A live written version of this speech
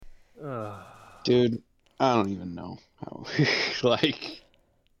Dude, I don't even know how. Like,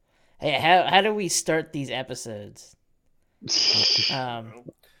 Hey, how do we start these episodes? I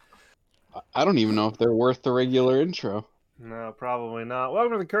don't even know if they're worth the regular intro. No, probably not.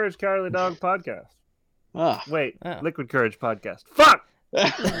 Welcome to the Courage Cowardly Dog podcast. Ah, Wait, Oh. Liquid Courage podcast. Fuck!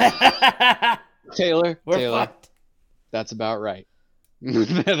 Taylor, We're Taylor, fucked. that's about right.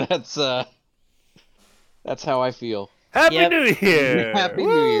 That's how I feel. Happy Yep. New Year! Happy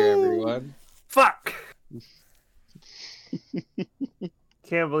New Year, Woo! everyone. Fuck!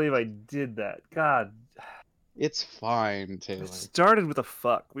 Can't believe I did that. God. It's fine, It Taylor. started with a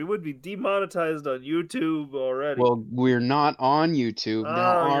fuck. We would be demonetized on YouTube already. Well, we're not on YouTube now,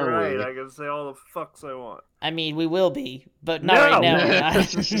 oh, are you're right. we? I can say all the fucks I want. I mean, we will be, but not No. right now. We're not.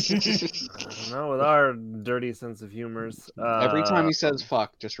 Not with our dirty sense of humors. Every time he says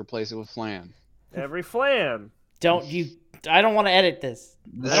fuck, just replace it with flan. Every flan. Don't you? I don't want to edit this.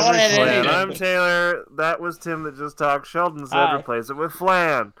 I don't Every want to edit flan. anything. I'm Taylor. That was Tim that just talked. Sheldon said Hi. replace it with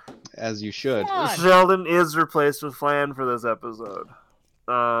flan. As you should. God. Sheldon is replaced with flan for this episode.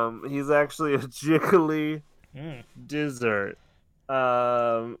 He's actually a jiggly Mm. dessert.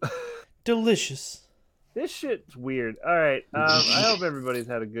 Delicious. This shit's weird. All right. I hope everybody's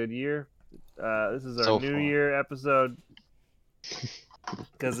had a good year. This is our So New far. Year episode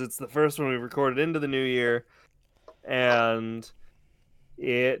because it's the first one we recorded into the new year, and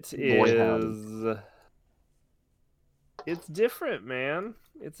it Boy, howdy. is. It's different, man.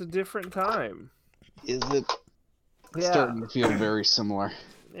 It's a different time. Is it Yeah. starting to feel very similar?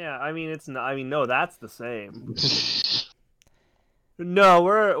 Yeah, I mean it's not. I mean, no, that's the same. No,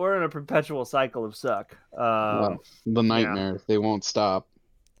 we're in a perpetual cycle of suck. Well, the nightmares, they won't stop.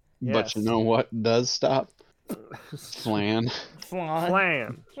 But you Yes. know what does stop? Flan. Flan.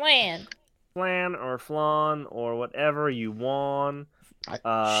 Flan, Flan. flan, or flan, or whatever you want. She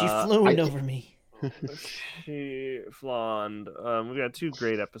flew I- over me. She flaned. We got two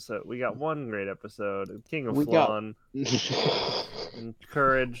great episodes. We got one great episode, King of We got- Flan, and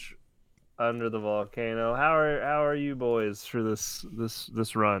Courage under the Volcano. How are you boys for this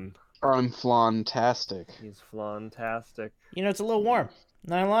run? I'm flan-tastic. He's flantastic. You know, it's a little warm.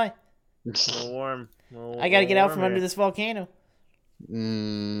 Not gonna lie. A little warm. I gotta get out from under this volcano.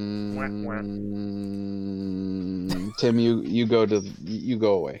 Tim, you go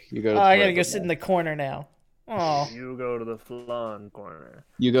away. You go. Oh, I gotta go sit in the corner now. Oh. You go to the flan corner.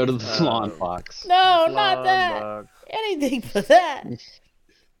 You go to the flan box. No, Flan not that. box. Anything but that.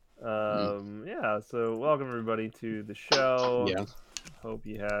 Yeah, so welcome everybody to the show. Yeah. Hope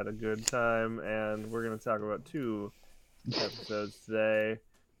you had a good time, and we're going to talk about two episodes today.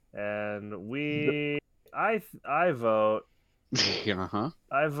 And I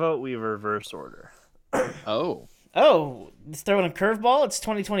vote we reverse order. Oh. Oh, it's throwing a curveball? It's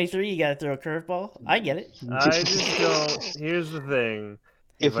 2023. You gotta throw a curveball. I get it. I just don't. Here's the thing.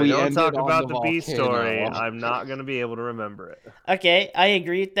 If I we don't ended talk on about the B volcano- story, I'm not going to be able to remember it. Okay, I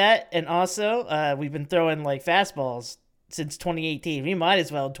agree with that. And also, we've been throwing like fastballs since 2018. We might as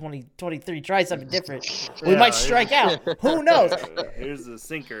well in 2023 try something different. We Yeah, might strike out. Who knows? Here's the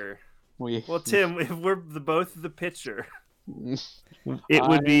sinker. We Well, Tim, if we're both the pitcher, it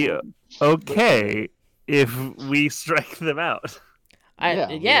would be okay if we strike them out.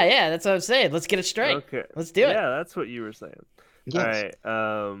 Yeah, that's what I'm saying. Let's get it straight. Okay. Let's do it. Yeah, that's what you were saying. Yes.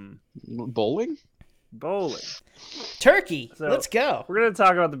 All right. Bowling. Bowling. Turkey. So- Let's go. We're gonna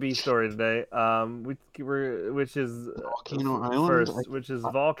talk about the B story today. Which is Volcano Island? first, Like- which is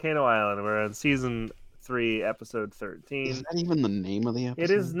Volcano Island. We're on season 3, episode 13. Is that even the name of the episode?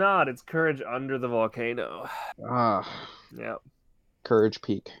 It is not. It's Courage Under the Volcano. Ah, Yeah. Courage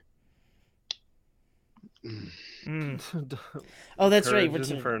Peak. Mm. Oh, that's right. Courage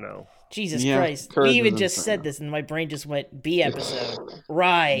We're Inferno. Jesus Yeah, Christ. Courage We even is just Inferno. said this, and my brain just went B episode.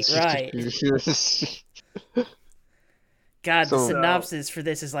 Right. God, the So- synopsis for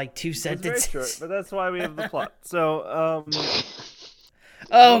this is like 2 It's very sentences. short, but that's why we have the plot. So,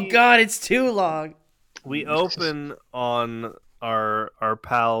 Oh we- God, it's too long. we open on our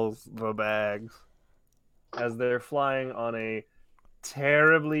pals the bags as they're flying on a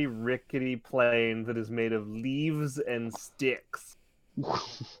terribly rickety plane that is made of leaves and sticks.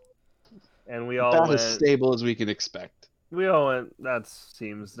 And we all About went, as stable as we can expect. that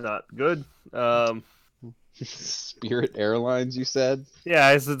seems not good. Spirit Airlines, you said? Yeah,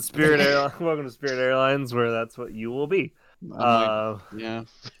 I said Spirit Airlines. Welcome to Spirit Airlines, where that's what you will be. I'm like, yeah.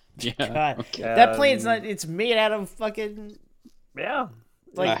 Yeah. God, Okay. that plane's not. It's made out of fucking Yeah.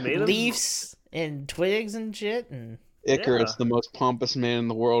 like made of- leaves and twigs and shit. And Icarus, Yeah. the most pompous man in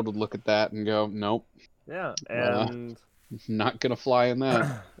the world, would look at that and go, nope, Yeah, and not gonna fly in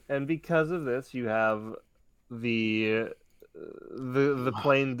that. And because of this, you have the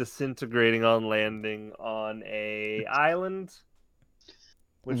plane disintegrating on landing on a island.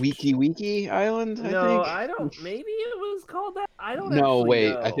 Wiki Island, I think? I don't... Maybe it was called that? I don't No, actually wait.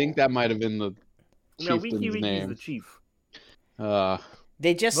 know. I think that might have been the chieftain's Wiki is name. the chief.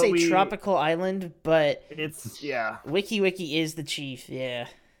 They just say tropical island, but it's Wiki is the chief. Yeah.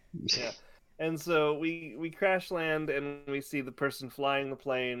 Yeah. And so we crash land, and we see the person flying the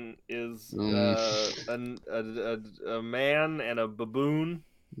plane is a man and a baboon.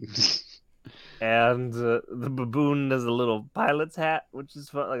 And the baboon has a little pilot's hat, which is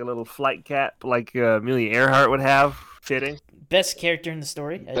fun, like a little flight cap, like Amelia Earhart would have. Fitting. Best character in the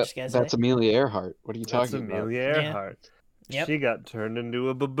story. That's Amelia Earhart. What are you talking about? Amelia Earhart. Yeah. Yep. She got turned into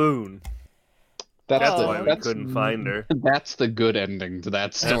a baboon. That's why we couldn't find her. That's the good ending to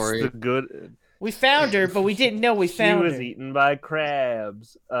that story. That's the good. We found her, but we didn't know we found her. She was eaten by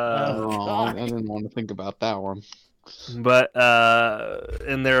crabs. I didn't want to think about that one. But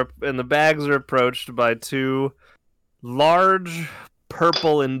and the bags are approached by two large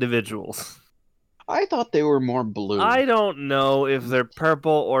purple individuals. I thought they were more blue. I don't know if they're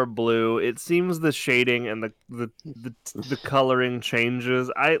purple or blue. It seems the shading and the coloring changes.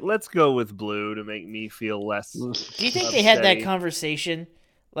 Let's go with blue to make me feel less. Do you think they had that conversation?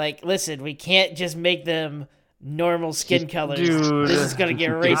 Like, listen, we can't just make them normal skin colors. Dude, this is gonna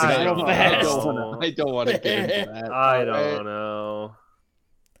get racist real fast. I don't want to get into that. I don't know.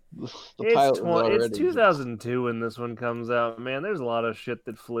 It's 2002 when this one comes out. Man, there's a lot of shit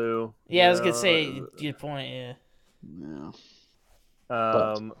that flew. Yeah, I was gonna say your point. Yeah.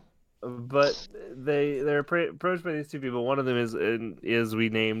 But they're approached by these two people. One of them is we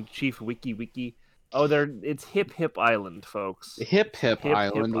named Chief Wiki. Oh, it's Hip Island, folks. Hip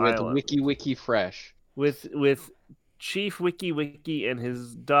Island with Wiki Fresh. With Chief Wiki and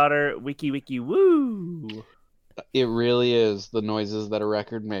his daughter Wiki Woo. It really is the noises that a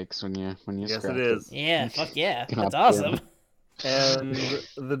record makes when you yes, scratch it is. Yeah, fuck yeah, that's awesome. And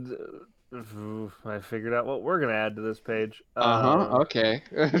I figured out what we're gonna add to this page. Okay.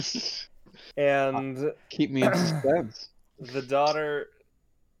 And keep me in suspense. The daughter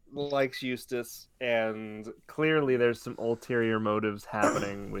likes Eustace, and clearly there's some ulterior motives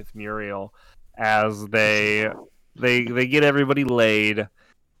happening with Muriel as they get everybody laid.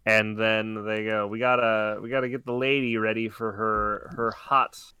 And then they go, we gotta get the lady ready for her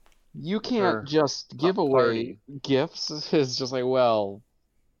hot. You can't just give away gifts. It's just like, well,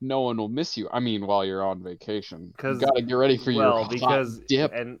 no one will miss you. I mean, while you're on vacation, you gotta get ready for your hot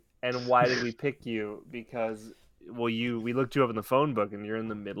dip. And why did we pick you? Because we looked you up in the phone book, and you're in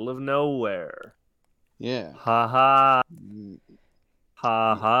the middle of nowhere. Yeah. Ha ha.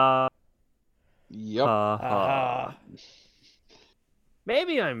 Ha ha. Yep. Ha ha.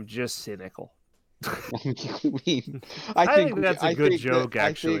 Maybe I'm just cynical. I think that's a good joke,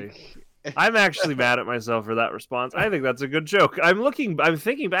 actually. I'm actually mad at myself for that response. I think that's a good joke. I'm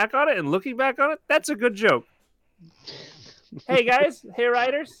thinking back on it and looking back on it. That's a good joke. Hey guys, hey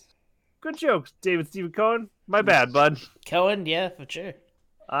writers, good jokes. David Stephen Cohen. My bad, bud. Cohen, yeah, for sure.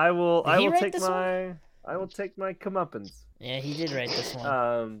 I will take my comeuppance. Yeah, he did write this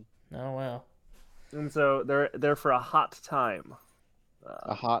one. Oh well. And so they're for a hot time.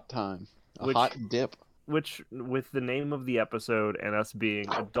 A hot time. Hot dip. Which, with the name of the episode and us being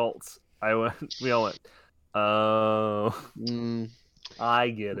adults, we all went, oh, I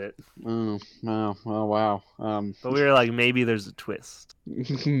get it. Oh, wow. But we were like, maybe there's a twist.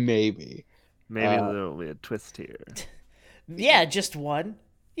 Maybe there'll be a twist here. Yeah, just one.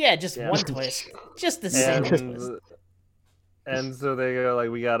 Yeah, just one twist. Just the same twist. And so they go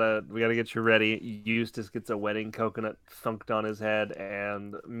like, we gotta get you ready. Eustace gets a wedding coconut thunked on his head,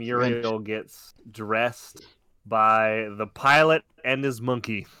 and Muriel gets dressed by the pilot and his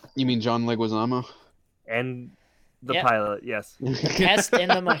monkey. You mean John Leguizamo? And the pilot, yes. The pest and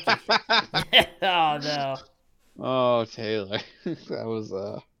the monkey. Oh no. Oh, Taylor, that was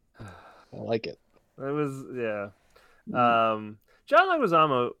I like it. It was John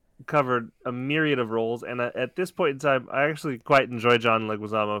Leguizamo covered a myriad of roles, and at this point in time, I actually quite enjoy John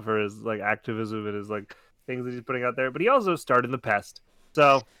Leguizamo for his like activism and his like things that he's putting out there. But he also starred in The Pest,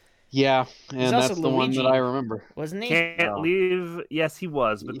 so yeah, and that's the one that I remember, wasn't he? Can't leave. Yes, he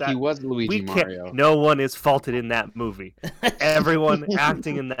was, but he was Luigi Mario. No one is faulted in that movie. Everyone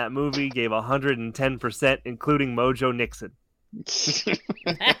acting in that movie gave 110%, including Mojo Nixon.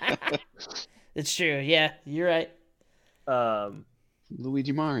 It's true. Yeah, you're right.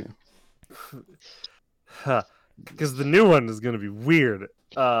 Luigi Mario. Because the new one is going to be weird.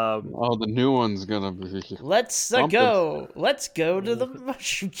 The new one's gonna be. Let's go. Let's go to the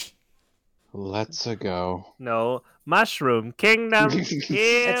mushroom. Let's go. No, Mushroom Kingdom.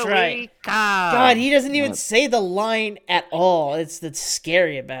 That's right. God, he doesn't even say the line at all. That's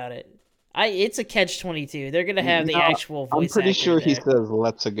scary about it. It's a catch-22. They're gonna have the actual voice. I'm pretty sure there. he says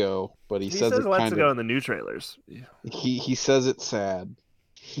 "Let's go," but he says it "Let's go" in the new trailers. He says it's sad.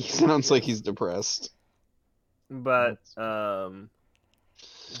 He sounds like he's depressed. But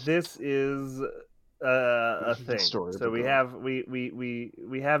this is a thing. So we have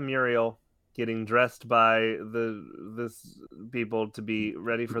Muriel getting dressed by this people to be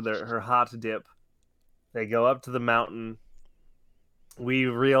ready for her hot dip. They go up to the mountain.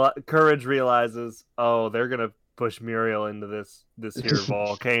 Courage realizes, they're gonna push Muriel into this here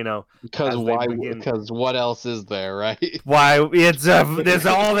volcano. Because why? Because what else is there, right? Why? It's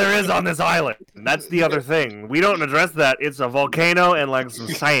all there is on this island. That's the other thing. We don't address that. It's a volcano and like some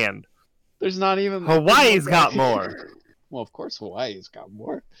sand. There's not even Hawaii's got more. Well, of course Hawaii's got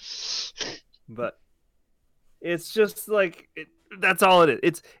more. But it's just like that's all it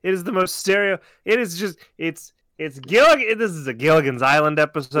is. It is the most stereo. It is just it's Gilligan. This is a Gilligan's Island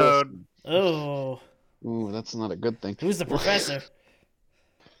episode. Oh. Ooh, that's not a good thing. Who's the professor?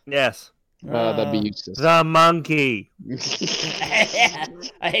 Yes. That'd be Eustace. The monkey. I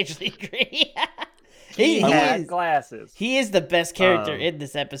actually agree. He had glasses. He is the best character in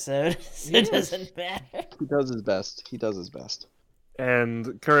this episode, so it doesn't matter. He does his best.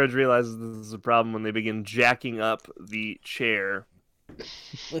 And Courage realizes this is a problem when they begin jacking up the chair.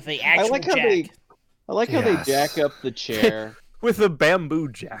 With the actual jack. I like how they jack up the chair. With a bamboo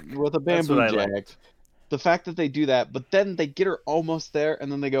jack. The fact that they do that, but then they get her almost there,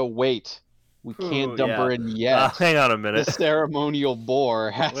 and then they go, wait, we can't dump her in yet. Hang on a minute. The ceremonial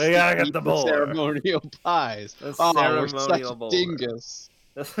boar has to eat the ceremonial pies. We're such a dingus.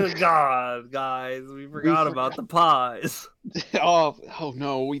 God, guys, we forgot about the pies. Oh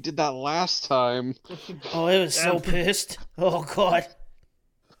no, we did that last time. Oh, it was so pissed. Oh God.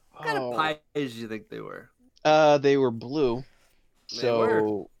 What kind of pies do you think they were? They were blue.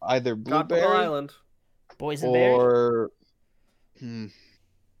 So either blueberry Island. Boysenberry or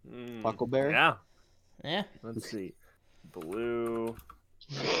huckleberry. Yeah. Let's see. Blue.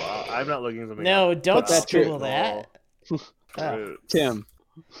 I'm not looking at something. No, don't Google that.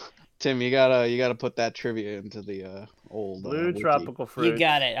 Tim, you gotta put that trivia into the old blue tropical fruit. You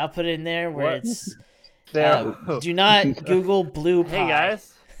got it. I'll put it in there where it's. Do not Google blue pie. Hey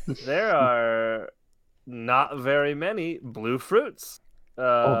guys, there are not very many blue fruits.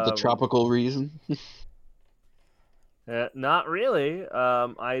 The tropical reason. Not really.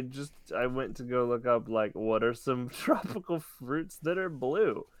 I went to go look up like what are some tropical fruits that are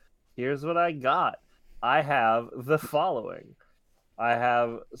blue. Here's what I got. I have the following. I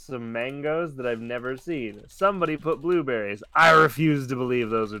have some mangoes that I've never seen. Somebody put blueberries. I refuse to believe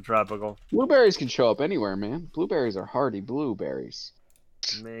those are tropical. Blueberries can show up anywhere, man. Blueberries are hardy blueberries.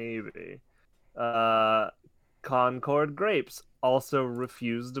 Maybe. Concord grapes. Also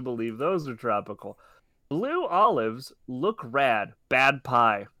refuse to believe those are tropical. Blue olives look rad. Bad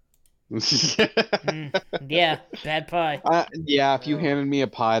pie. Yeah, bad pie. If you handed me a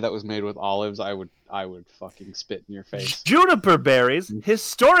pie that was made with olives, I would fucking spit in your face. Juniper berries,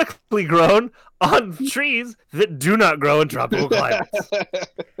 historically grown on trees that do not grow in tropical climates.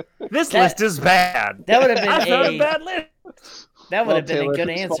 This list is bad. That would have been a bad list. That would have been a good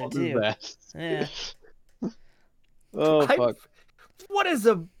answer too. Yeah. Oh fuck! What is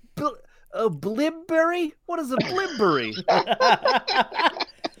a blibberry? What is a blibberry?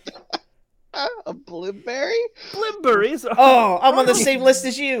 A blibberry? Blibberries. I'm on the same list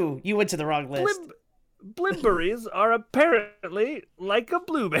as you. You went to the wrong list. Blibberries are apparently like a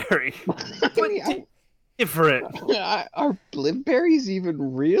blueberry, but different. Are blibberries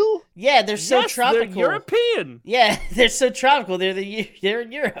even real? Yeah, they're so tropical. They're European. Yeah, they're so tropical. They're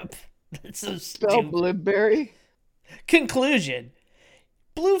in Europe. That's so stupid. Spell blibberry. Conclusion.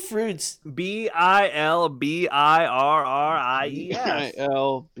 Blue fruits. Bilberries.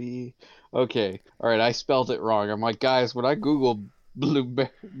 Bilb. Okay. All right. I spelled it wrong. I'm like, guys, when I Google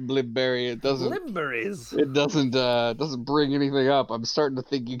blibberry, it doesn't bring anything up. I'm starting to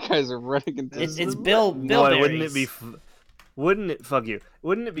think you guys are running into. It's Bilberries. Wouldn't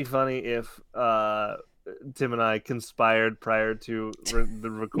it be funny if Tim and I conspired prior to the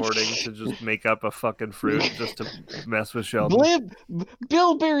recording to just make up a fucking fruit just to mess with Sheldon?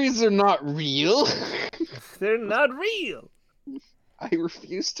 Bilberries are not real. They're not real. I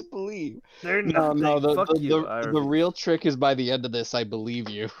refuse to believe. They're not. No. The real trick is by the end of this, I believe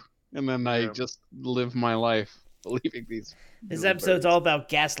you, and then I just live my life. believing these. This episode's all about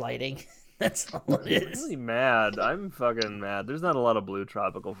gaslighting. That's all it is. I'm really mad. I'm fucking mad. There's not a lot of blue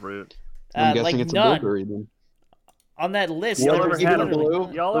tropical fruit. I'm guessing like it's none. a Bilberry then. On that list, Y'all ever had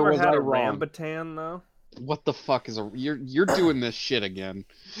blue? Y'all ever had a rambutan though? What the fuck is a? You're doing this shit again.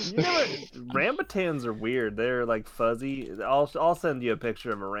 Rambutans are weird. They're like fuzzy. I'll send you a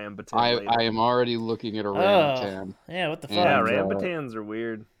picture of a rambutan. I am already looking at a rambutan. Yeah, what the fuck? Yeah, rambutans are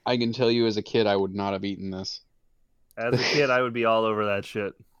weird. I can tell you, as a kid, I would not have eaten this. As a kid, I would be all over that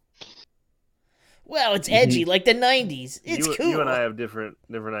shit. Well, it's edgy, like the '90s. It's cool. You and I have different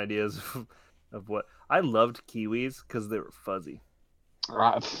ideas of what. I loved kiwis because they were fuzzy.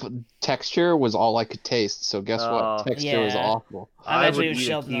 Texture was all I could taste, so guess what? Texture was awful. I would eat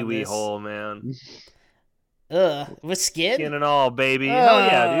a kiwi whole, man. With skin? Skin and all, baby. Hell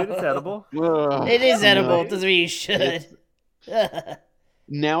yeah, dude, it's edible. It is edible. Doesn't mean you should.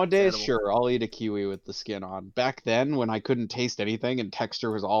 Nowadays, sure, I'll eat a kiwi with the skin on. Back then, when I couldn't taste anything and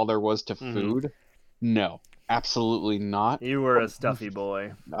texture was all there was to food, no, absolutely not. You were a stuffy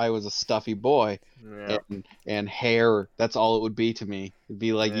boy. I was a stuffy boy. Yeah. And hair, that's all it would be to me. It'd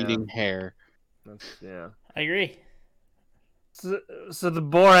be like eating hair. I agree. So the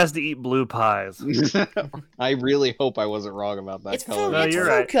boar has to eat blue pies. I really hope I wasn't wrong about that color. No, you're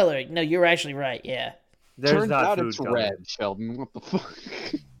right. Coloring. No, you're actually right, yeah. Turns out it's red, Sheldon. What the fuck?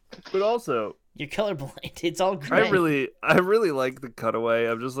 But also, you're colorblind. It's all gray. I really like the cutaway.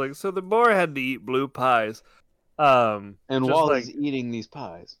 I'm just like, so the boar had to eat blue pies. And while he's eating these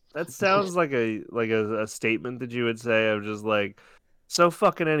pies, that sounds like a statement that you would say of just like, so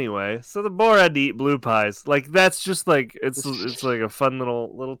fucking anyway. So the boar had to eat blue pies. Like that's just like it's like a fun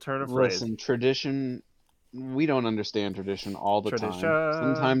little turn of phrase. Listen, tradition. We don't understand tradition all the time.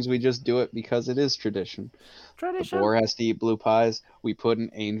 Sometimes we just do it because it is tradition. The boar has to eat blue pies. We put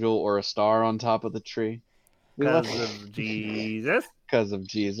an angel or a star on top of the tree. Because of Jesus. Because of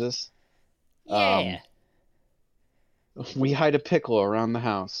Jesus. Yeah. We hide a pickle around the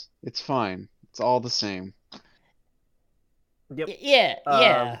house. It's fine. It's all the same. Yep.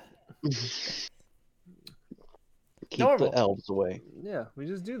 Yeah. Keep the elves away. Yeah, we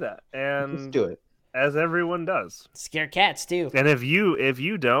just do that. And just do it. As everyone does. Scare cats too. And if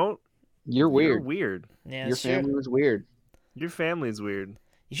you don't, you're weird. You're weird. Yeah, your family was weird. Your family's weird.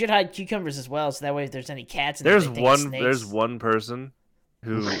 You should hide cucumbers as well, so that way if there's any cats in there's one person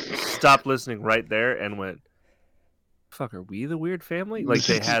who stopped listening right there and went, fuck, are we the weird family? Like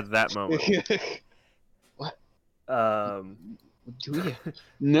they had that moment. What? Do you?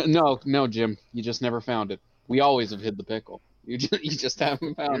 No, Jim. You just never found it. We always have hid the pickle. You just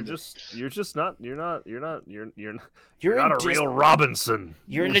haven't found it. You're not a real Robinson.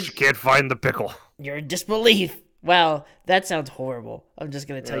 You can't find the pickle. You're in disbelief. Wow, that sounds horrible. I'm just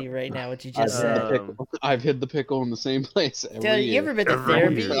gonna tell you right now what you just said. I've hid the pickle in the same place every year. You ever been to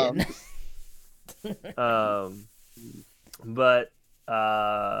therapy?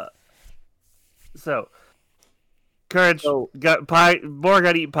 So Courage got pie. Boar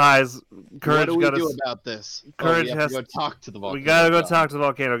got to eat pies. Courage what do we do about this? Courage we have to go talk to the volcano. We gotta go talk to the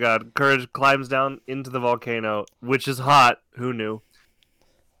volcano god. Courage climbs down into the volcano, which is hot. Who knew?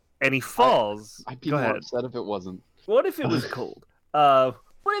 And he falls. I'd be more upset if it wasn't. What if it was cold? What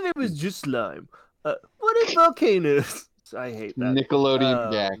if it was just slime? What if volcanoes? I hate that. Nickelodeon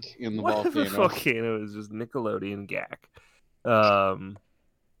gack in the volcano. What if a volcano is just Nickelodeon gack?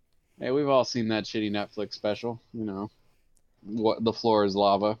 Hey, we've all seen that shitty Netflix special. You know, what the floor is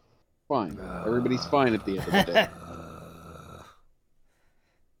lava. Fine. Everybody's fine at the end of the day.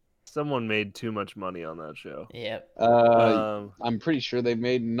 Someone made too much money on that show. Yep. I'm pretty sure they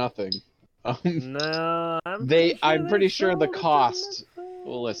made nothing. No, I'm pretty sure the cost.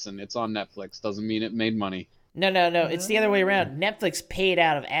 Well, listen, it's on Netflix. Doesn't mean it made money. No. It's the other way around. Netflix paid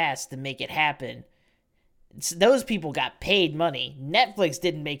out of ass to make it happen. Those people got paid money. Netflix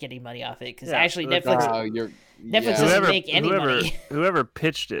didn't make any money off it because actually Netflix doesn't make any money. Whoever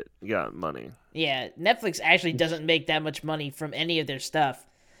pitched it got money. Yeah, Netflix actually doesn't make that much money from any of their stuff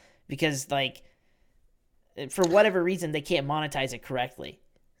because, like, for whatever reason, they can't monetize it correctly.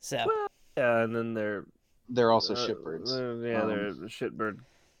 So yeah, and then they're also shitbirds. They're a shitbird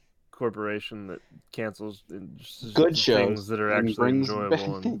corporation that cancels good shows things that are actually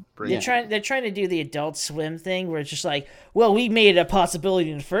enjoyable. And they're trying to do the Adult Swim thing where it's just like, well, we made it a possibility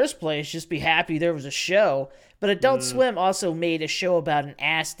in the first place. Just be happy there was a show. But Adult Swim also made a show about an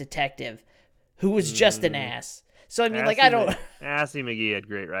ass detective who was just an ass. So I mean, Assy McGee had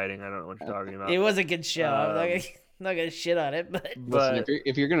great writing. I don't know what you're talking about. It was a good show. I'm not gonna shit on it, but listen,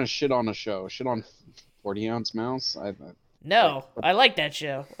 if you're gonna shit on a show, shit on 40 Ounce Mouse. No, I like that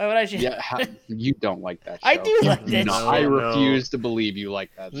show. Why would I? You don't like that show. I do like that show. I refuse to believe you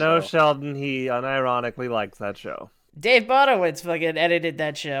like that show. No, Sheldon, he unironically likes that show. Dave Bonowitz fucking edited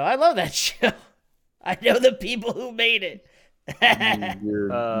that show. I love that show. I know the people who made it.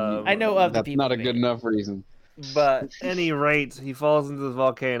 I know of the people. That's not a good enough reason. But at any rate, he falls into the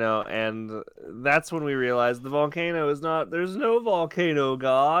volcano, and that's when we realize the volcano is not... There's no volcano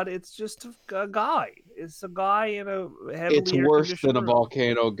god. It's just a guy. It's a guy in a heavily It's worse than a room.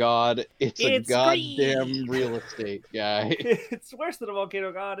 volcano god. It's a goddamn green. real estate guy. It's worse than a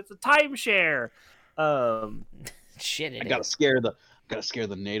volcano god. It's a timeshare. Shit, I gotta scare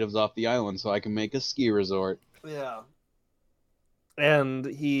the natives off the island so I can make a ski resort. Yeah. And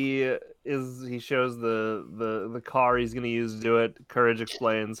he shows the car he's gonna use to do it. Courage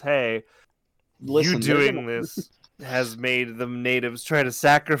explains, "Hey, Listen, you doing this has made the natives try to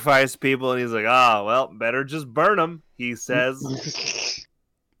sacrifice people." And he's like, well, better just burn them," he says.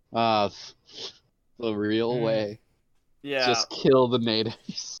 The real way. Yeah. Just kill the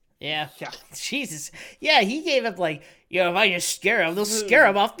natives. Yeah. Jesus. Yeah, he gave up if I just scare them, they'll scare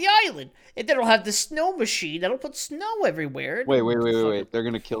them off the island. And then they'll have the snow machine that'll put snow everywhere. Wait. They're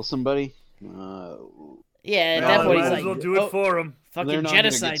gonna kill somebody? Yeah, at that point he's like, we'll do it for them. Fucking they're not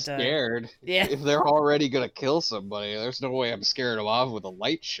genocide gonna get scared. Yeah. If they're already gonna kill somebody, there's no way I'm scaring them off with a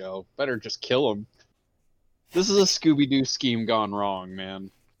light show. Better just kill them. This is a Scooby-Doo scheme gone wrong, man.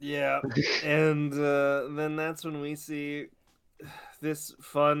 Yeah. And then that's when we see this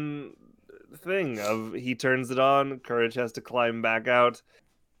fun thing of he turns it on, Courage has to climb back out.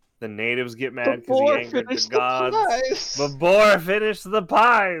 The natives get mad because he angered the gods. But Boar finished the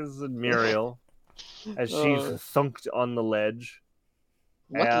pies, and Muriel, as she's thunked on the ledge.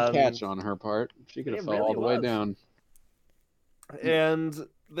 Lucky catch on her part. She could have fell all the way down. And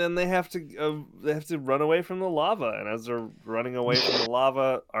then they have to run away from the lava. And as they're running away from the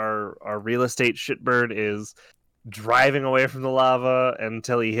lava, our real estate shitbird is driving away from the lava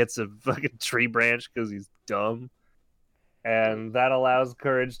until he hits a fucking tree branch because he's dumb. And that allows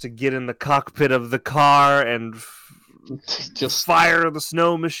Courage to get in the cockpit of the car and just fire the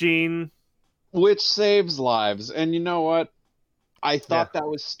snow machine. Which saves lives. And you know what? I thought that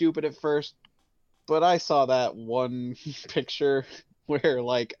was stupid at first, but I saw that one picture where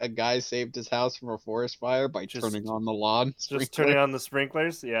a guy saved his house from a forest fire by turning on the lawn sprinklers. Just turning on the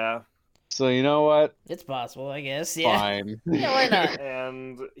sprinklers, yeah. So you know what? It's possible, I guess. Yeah. Fine. Yeah, why not?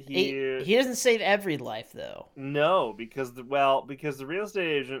 And he doesn't save every life though. No, because the real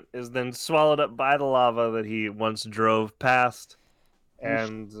estate agent is then swallowed up by the lava that he once drove past.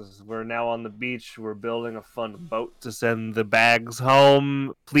 And we're now on the beach. We're building a fun boat to send the bags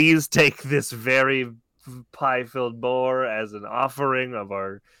home. Please take this very pie-filled boar as an offering of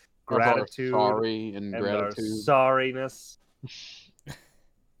our gratitude, sorry and gratitude, our sorriness.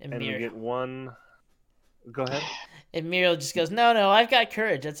 And we get one. Go ahead. And Muriel just goes, "No, I've got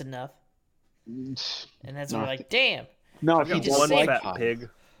courage. That's enough." And that's when we're like, "Damn." No, I've got one fat pig.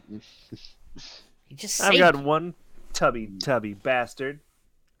 He just. I've got one tubby bastard.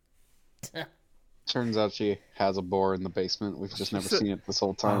 Turns out she has a boar in the basement. We've just never seen it this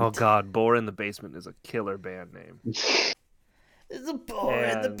whole time. Oh God, Boar in the Basement is a killer band name. There's a boar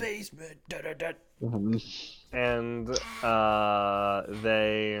in the basement. And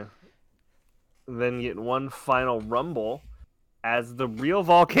they then get one final rumble as the real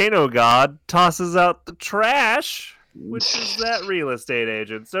volcano god tosses out the trash, which is that real estate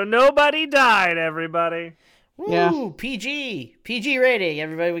agent. So nobody died, everybody. Woo, yeah. PG rating,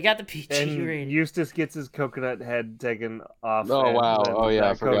 everybody. We got the PG rating. Eustace gets his coconut head taken off. Oh wow! Oh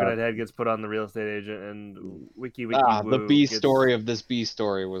yeah, that coconut head gets put on the real estate agent, and wiki the B story of this B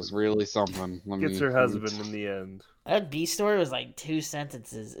story was really something. Gets her husband in the end. That B story was 2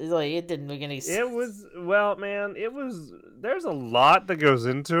 sentences. It didn't make any sense. It was there's a lot that goes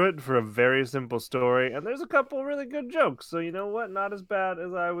into it for a very simple story, and there's a couple really good jokes. So you know what? Not as bad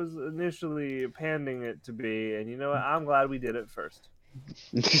as I was initially panning it to be, and you know what? I'm glad we did it first.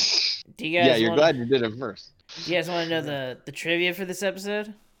 Do you guys you're glad you did it first. Do you guys want to know the trivia for this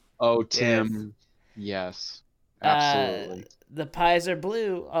episode? Oh, Tim. Yes. Absolutely. The pies are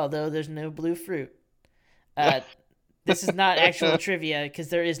blue, although there's no blue fruit. This is not actual trivia because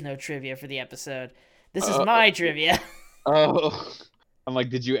there is no trivia for the episode. This is my trivia. Oh, I'm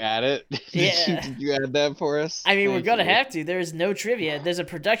like, did you add it? Yeah. Did you add that for us? I mean, we're going to have to. There is no trivia. There's a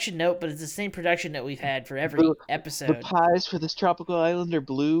production note, but it's the same production note we've had for every episode. The pies for this tropical island are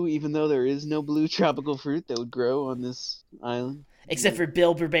blue, even though there is no blue tropical fruit that would grow on this island. Except for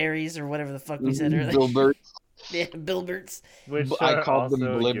Bilberries or whatever the fuck we said earlier. Bilberts. Yeah, Bilberts. Which I called them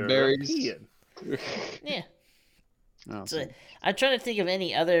Bilberries. Yeah. Oh, I'm trying to think of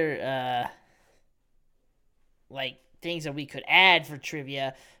any other like things that we could add for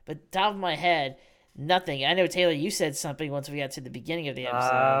trivia, but top of my head, nothing. I know, Taylor, you said something once we got to the beginning of the episode.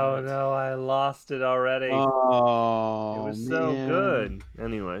 Oh no, I lost it already. Oh, it was man. so good.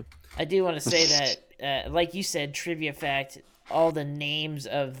 Anyway, I do want to say that, like you said, trivia fact, all the names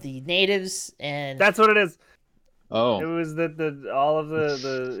of the natives and that's what it is. Oh, It was all of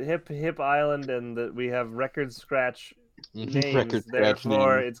the hip island, and that we have record scratch names. Record scratch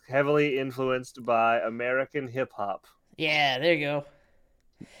Therefore, name. it's heavily influenced by American hip hop. yeah, there you go.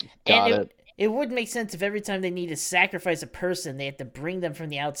 Got and it. It would make sense if every time they need to sacrifice a person, they have to bring them from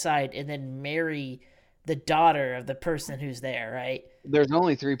the outside and then marry the daughter of the person who's there, right? There's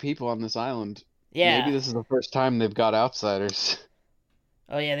only 3 people on this island. Yeah. Maybe this is the first time they've got outsiders.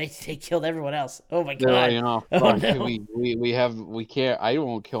 Oh yeah, they killed everyone else. Oh my They're god. like, oh, Oh fuck, no. we can't. I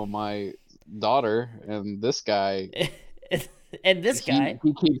won't kill my daughter, and this guy. And this guy.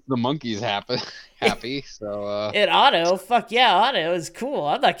 He keeps the monkeys happy. So. And Otto, fuck yeah, Otto is cool.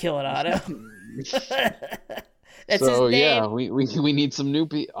 I'm not killing Otto. That's so his name. yeah, we need some new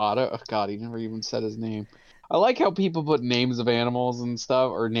Otto. Oh, God, he never even said his name. I like how people put names of animals and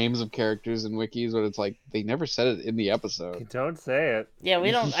stuff, or names of characters in wikis, but it's like they never said it in the episode. You don't say it. Yeah,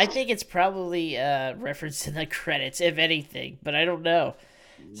 we don't. I think it's probably referenced in the credits, if anything, but I don't know.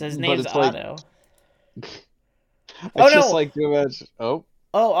 So his name's Otto. It's just like too much. Oh,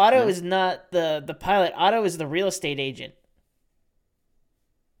 Otto is not the pilot. Otto is the real estate agent.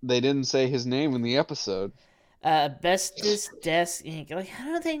 They didn't say his name in the episode. Bestis Desk Inc. Like,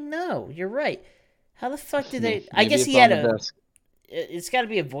 how do they know? You're right. How the fuck did they? I Maybe guess it's he had on the a. desk. It's got to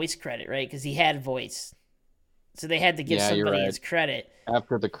be a voice credit, right? Because he had voice, so they had to give somebody you're right. his credit.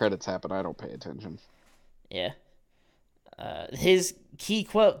 After the credits happen, I don't pay attention. Yeah. His key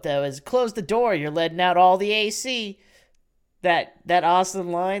quote though is "Close the door. You're letting out all the AC." That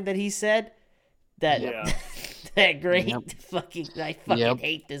awesome line that he said. That that great fucking. I fucking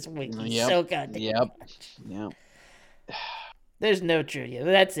hate this wiki so goddamn much. Yep. There's no trivia.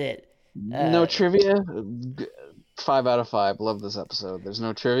 That's it. No trivia. 5 out of 5. Love this episode. There's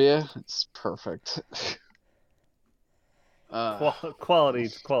no trivia. It's perfect. Quality.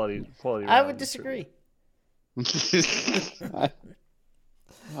 I would disagree.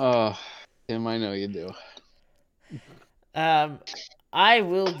 Oh, Tim, I know you do. I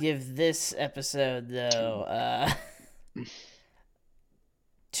will give this episode though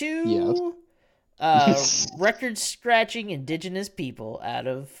 2 record scratching indigenous people out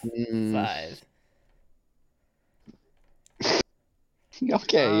of 5.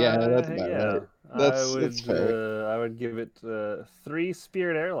 Okay, yeah, that's about right. That's fair. I would give it 3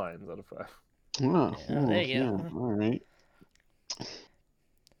 Spirit Airlines out of 5. Oh, there you go. All right.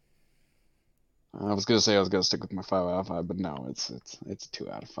 I was gonna stick with my 5 out of 5, but no, it's 2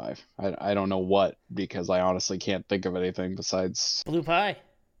 out of 5. I don't know what, because I honestly can't think of anything besides blue pie.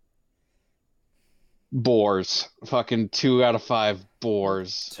 Boars. Fucking 2 out of 5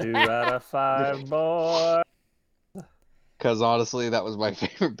 boars. 2 out of 5 boars. Because honestly, that was my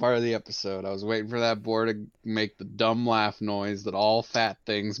favorite part of the episode. I was waiting for that boar to make the dumb laugh noise that all fat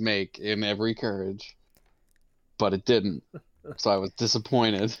things make in every Courage, but it didn't. So I was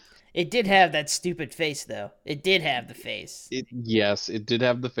disappointed. It did have that stupid face, though. It did have the face. Yes, it did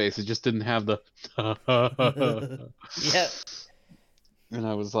have the face. It just didn't have the. Yep. And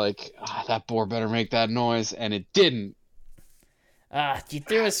I was like, that boar better make that noise, and it didn't. You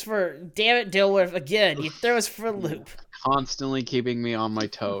threw us for. Damn it, Dilworth, again. You threw us for a loop. Constantly keeping me on my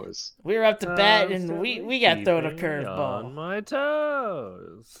toes. We were up to bat, and we got thrown a curveball. On my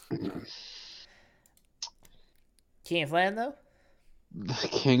toes. King of Flan, though? The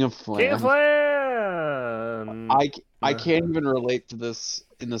King of Flan. King of Flan! I can't even relate to this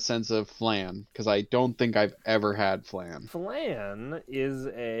in the sense of flan, because I don't think I've ever had flan. Flan is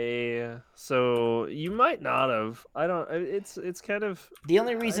so you might not have. I don't. It's kind of. The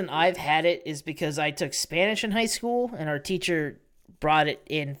only reason I've had it is because I took Spanish in high school, and our teacher brought it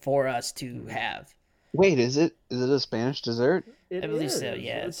in for us to have. Wait, is it a Spanish dessert? I believe so.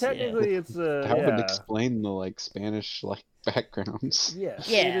 Yes. Technically, it's That would explain the Spanish backgrounds. Yes.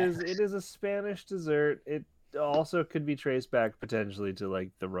 Yeah. It is a Spanish dessert. It also could be traced back potentially to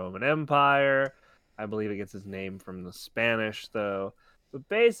the Roman Empire. I believe it gets its name from the Spanish, though. But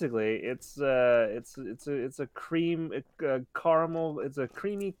basically, it's a creamy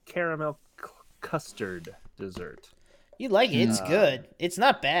caramel custard dessert. You like it? It's good. It's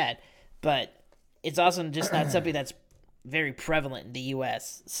not bad, but it's also just not something that's very prevalent in the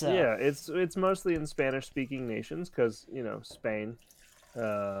U.S. So yeah, it's mostly in Spanish-speaking nations because Spain.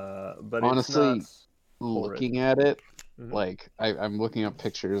 But honestly, it's not looking at it, Like, I'm looking up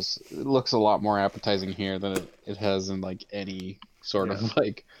pictures. It looks a lot more appetizing here than it has in, like, any sort of,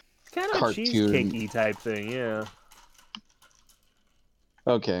 like, kind of cartoon. a cheesecakey type thing, yeah.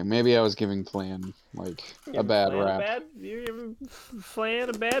 Okay, maybe I was giving Flan, like, a bad rap. You're giving Flan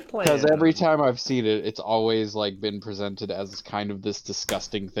a bad plan. Because every time I've seen it, it's always, like, been presented as kind of this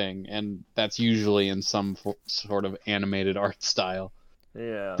disgusting thing, and that's usually in some sort of animated art style.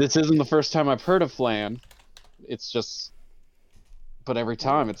 Yeah. This isn't the first time I've heard of Flan. It's just... But every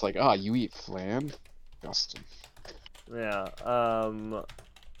time, it's like, you eat Flan? Disgusting. Yeah,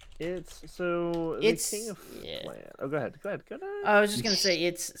 It's the King of Flan. Oh, go ahead. I was just gonna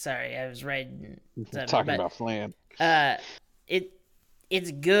say Sorry, I was writing. Talking about Flan.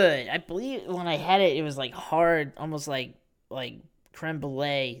 It's good. I believe when I had it, it was like hard, almost like creme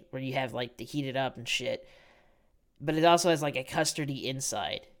brulee, where you have like to heat it up and shit. But it also has like a custardy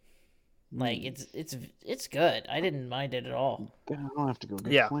inside. Like it's good. I didn't mind it at all. I don't have to go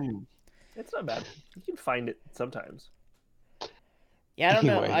get Flan. It's not bad. You can find it sometimes. Yeah, I don't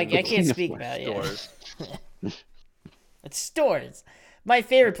know. I can't speak about it. It's stores. My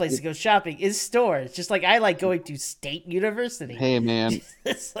favorite place to go shopping is stores. Just like I like going to State University. Hey man,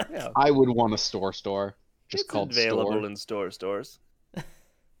 I would want a store. Just it's called available in stores.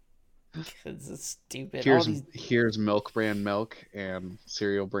 It's stupid. Here's Milk Brand milk and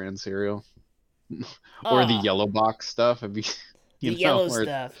Cereal Brand cereal, or the yellow box stuff. Have you the yellow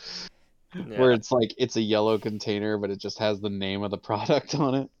stuff? Where it's like it's a yellow container, but it just has the name of the product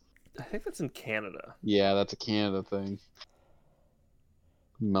on it. I think that's in Canada. Yeah, that's a Canada thing.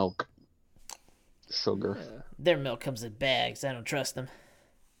 Milk, sugar. Yeah. Their milk comes in bags. I don't trust them.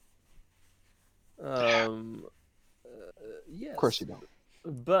 Yes. Of course you don't.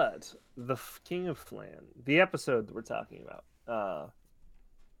 But the King of Flan, the episode that we're talking about,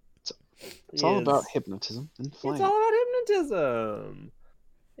 it's all about hypnotism and Flan. It's all about hypnotism.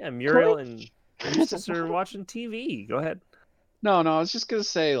 Yeah, Muriel and Eustace are watching TV. Go ahead. No, I was just gonna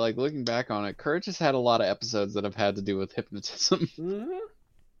say, like, looking back on it, Courage has had a lot of episodes that have had to do with hypnotism. Mm-hmm.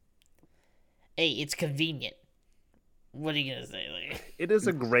 Hey, it's convenient. What are you gonna say? Like, it is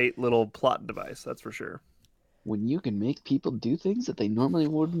a great little plot device, that's for sure. When you can make people do things that they normally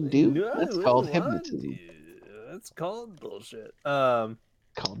wouldn't do, that's called hypnotism. That's called bullshit. Called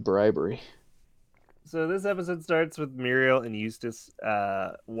bribery. So this episode starts with Muriel and Eustace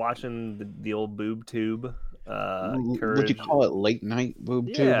watching the old boob tube. Would you call it late night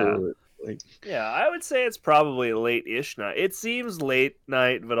boob tube? Or, like... Yeah, I would say it's probably late-ish night. It seems late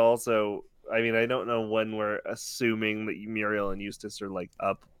night, but also, I mean, I don't know when we're assuming that Muriel and Eustace are like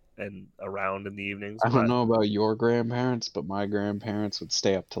up and around in the evenings. I don't know about your grandparents, but my grandparents would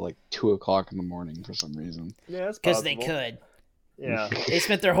stay up till like 2 o'clock in the morning for some reason. Yeah, that's because they could. Yeah, they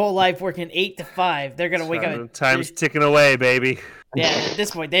spent their whole life working 8 to 5. They're gonna wake up. Time's ticking away, baby. Yeah, at this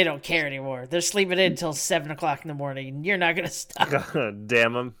point they don't care anymore. They're sleeping in until 7 o'clock in the morning, and you're not gonna stop.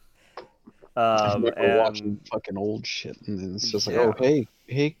 Damn them. And watching fucking old shit, and it's just like, oh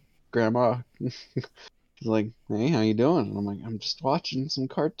hey, grandma. She's like, hey, how you doing? And I'm like, I'm just watching some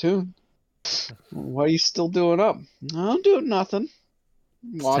cartoon. Why are you still doing up? I'm doing nothing.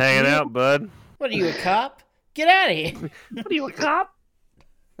 Just hanging out, bud. What are you, a cop? Get out of here. What are you, a cop?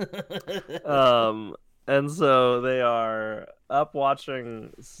 And so they are up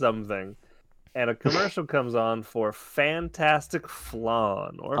watching something, and a commercial comes on for Fantastic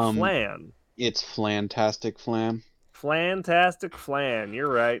Flan or Flan. It's Flantastic Flan. Flantastic Flan.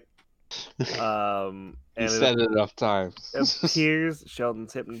 You're right. You said it enough times. Appears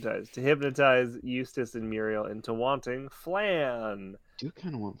Sheldon's hypnotized to hypnotize Eustace and Muriel into wanting Flan. I do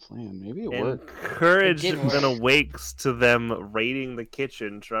kind of want Flan. Maybe it worked. Courage then awakes to them raiding the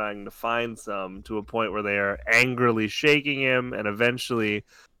kitchen, trying to find some, to a point where they are angrily shaking him and eventually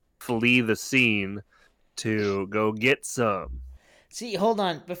flee the scene to go get some. See, hold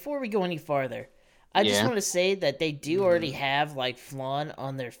on. Before we go any farther, I just want to say that they do already have, like, flan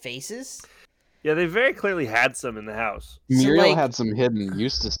on their faces. Yeah, they very clearly had some in the house. Muriel had some hidden.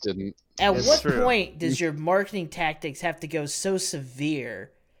 Eustace didn't. At what point does your marketing tactics have to go so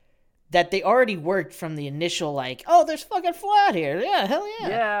severe that they already worked from the initial, like, oh, there's fucking flan here. Yeah, hell yeah.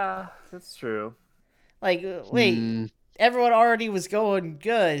 Yeah, that's true. Like, wait, everyone already was going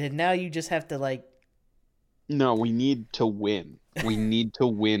good, and now you just have to, like... No, we need to win. We need to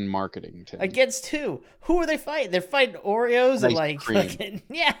win marketing. Tim. Against who? Who are they fighting? They're fighting Oreos and, like, fucking...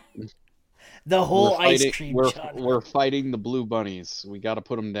 Yeah. The whole ice cream. We're fighting the blue bunnies. We got to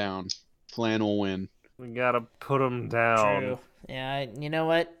put them down. Flan will win. We got to put them down. True. Yeah, you know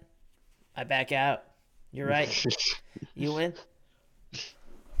what? I back out. You're right. You win.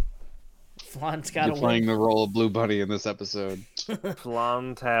 Flan's got to win. playing the role of Blue Bunny in this episode.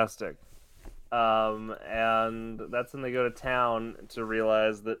 Flantastic. And that's when they go to town to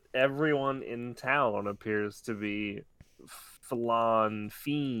realize that everyone in town appears to be Flan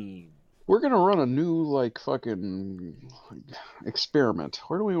fiend. We're gonna run a new fucking experiment.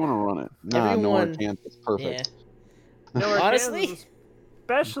 Where do we want to run it? Nowhere, Kansas. Perfect. Yeah. Honestly, Kansas,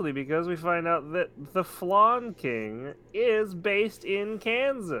 especially because we find out that the Flan King is based in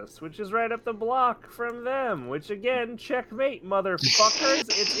Kansas, which is right up the block from them. Which again, checkmate, motherfuckers!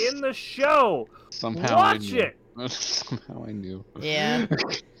 It's in the show. Somehow watch it. Somehow I knew. Yeah.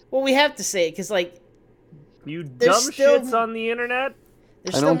 Well, we have to say it because you dumb shits on the internet.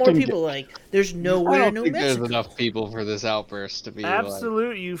 There's still more people there's nowhere in New Mexico. There's enough people for this outburst to be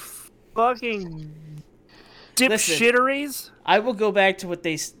absolute. You fucking dipshitteries. I will go back to what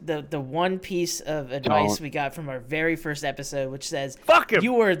the one piece of advice we got from our very first episode, which says, "Fuck him.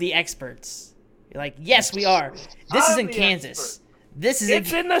 You are the experts." You're like, yes, we are. This is in Kansas. This is.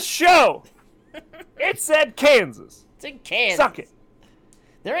 It's in the show. It said Kansas. It's in Kansas. Suck it.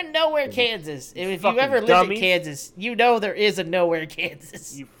 They're in nowhere, Kansas. If you ever lived in Kansas, you know there is a nowhere,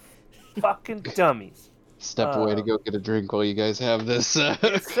 Kansas. You fucking dummies. Step away to go get a drink while you guys have this.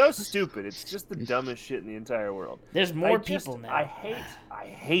 It's so stupid. It's just the dumbest shit in the entire world. There's more people now. I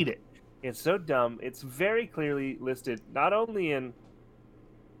hate it. It's so dumb. It's very clearly listed, not only in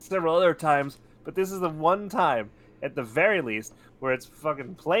several other times, but this is the one time, at the very least, where it's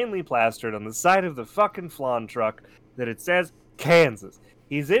fucking plainly plastered on the side of the fucking Flan truck that it says Kansas.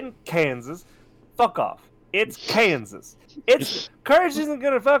 He's in Kansas. Fuck off. It's Kansas. Courage isn't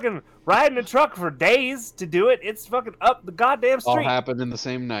gonna fucking ride in a truck for days to do it. It's fucking up the goddamn street. All happened in the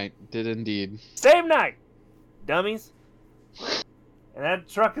same night. Did indeed. Same night. Dummies. And that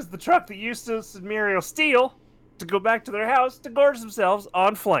truck is the truck that Eustace and Muriel steal to go back to their house to gorge themselves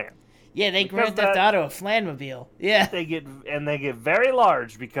on Flan. Yeah, they Grand Theft Auto a Flanmobile. Yeah. They get very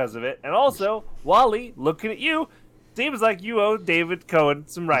large because of it. And also, Wally, looking at you, seems like you owe David Cohen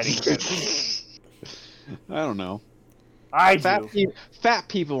some writing credit. I don't know. I do. Fat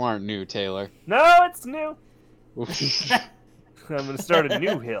people aren't new, Taylor. No, it's new. I'm going to start a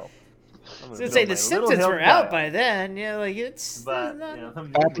new hill. I was going to say, the Simpsons were out by then. Yeah, it's... But,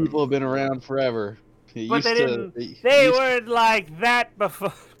 fat people have been around forever. They weren't like that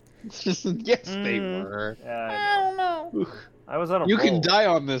before. Yes, they were. I don't know. I was on a You roll. can die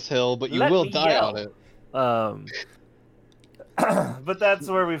on this hill, but you will die on it. But that's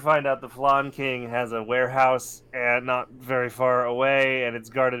where we find out the Flan King has a warehouse and not very far away, and it's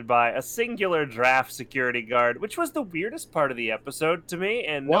guarded by a singular draft security guard, which was the weirdest part of the episode to me.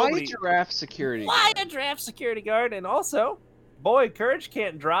 And why a draft security guard? Why a draft security guard? And also, boy, Courage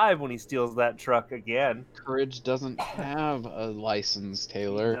can't drive when he steals that truck again. Courage doesn't have a license,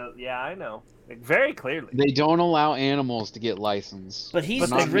 Taylor. Yeah, I know. Very clearly. They don't allow animals to get licensed. But he's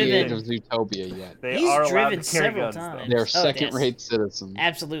not driven. The age of Zootopia yet. He's driven several times. They're second-rate citizens.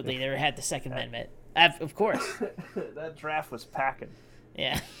 Absolutely, they had the Second Amendment. Of course. That draft was packing.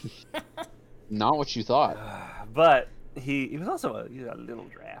 Yeah. Not what you thought. But he was also a little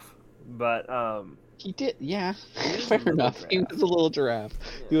giraffe. But he did, yeah. Fair enough. Giraffe. He was a little giraffe.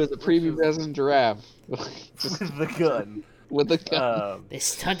 Yeah, he was a prepubescent giraffe. With the gun. With a gun. They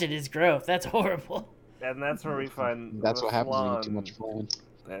stunted his growth. That's horrible. And that's where we find. That's what happens when you eat too much Flan.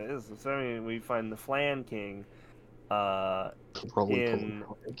 That is. So we find the Flan King. And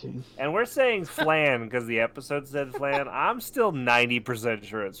we're saying Flan because the episode said Flan. I'm still 90%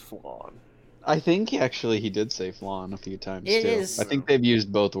 sure it's Flan. I think actually he did say Flan a few times too. Is. I think they've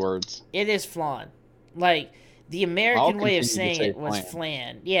used both words. It is Flan. Like the American way of saying it was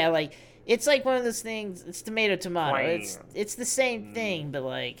Flan. Yeah, like it's like one of those things. It's tomato. Flan. It's the same thing, but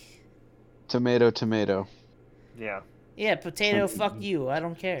like tomato. Yeah. Yeah, potato. Fuck you. I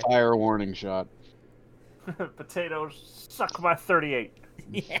don't care. Fire warning shot. Potato, suck my 38.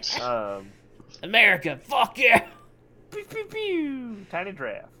 Yeah. America, fuck yeah. Pew, pew, pew. Tiny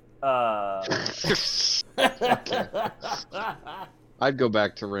draft. I'd go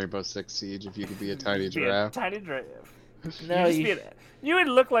back to Rainbow Six Siege if you could be a tiny giraffe. Tiny giraffe. No, you would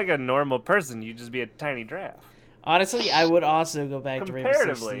look like a normal person. You'd just be a tiny giraffe. Honestly, I would also go back to Rainbow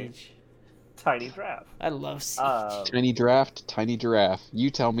Six Siege. Tiny giraffe. I love Siege. Tiny draft, tiny giraffe. You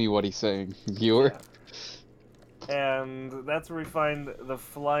tell me what he's saying, viewer. Yeah. And that's where we find the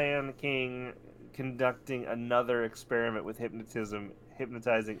Flan King conducting another experiment with hypnotism,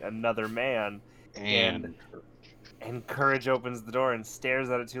 hypnotizing another man, and Courage opens the door and stares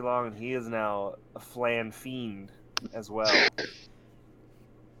at it too long, and he is now a Flan fiend as well.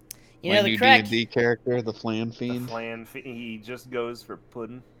 You know the crack. D&D character, the Flan fiend. The Flan fiend. He just goes for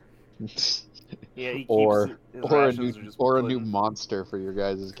pudding. Yeah, he keeps or his or a rations new are just or a new pudding. monster for your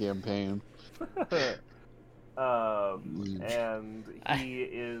guys' campaign. And he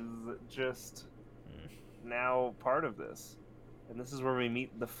is just now part of this. And this is where we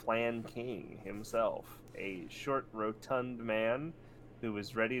meet the Flan King himself, a short, rotund man who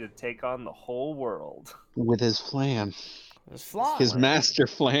is ready to take on the whole world. With his flan. His Flan. master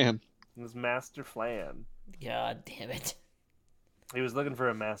flan. His master flan. God damn it. He was looking for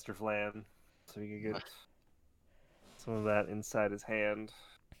a master flan so he could get some of that inside his hand.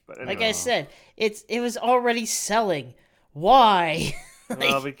 But anyway. Like I said, it was already selling. Why?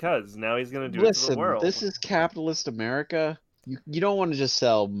 Well, because now he's going to do it to the world. This is capitalist America. You don't want to just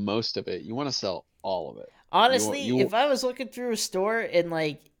sell most of it. You want to sell all of it. Honestly, if I was looking through a store and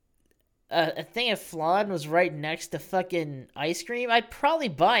like a thing of flan was right next to fucking ice cream, I'd probably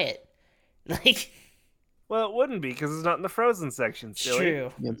buy it. Like, well, it wouldn't be because it's not in the frozen section. Silly.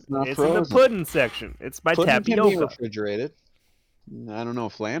 True. It's not it's frozen. In the pudding section. It's by pudding tapioca. Can be refrigerated. I don't know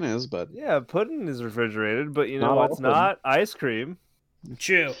if flan is, but yeah, pudding is refrigerated. But you know what's not ice cream.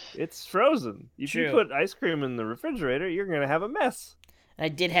 True. It's frozen. If you put ice cream in the refrigerator, you're gonna have a mess. I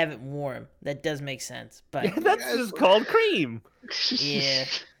did have it warm. That does make sense, but yeah, that's just called cream. Yeah.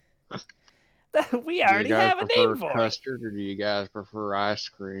 We already have a name for custard, or do you guys prefer ice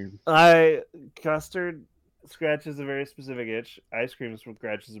cream? Custard scratches a very specific itch. Ice cream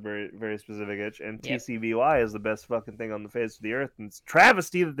scratches a very, very specific itch. And TCBY is the best fucking thing on the face of the earth. And it's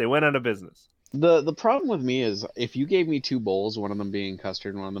travesty that they went out of business. The problem with me is if you gave me two bowls, one of them being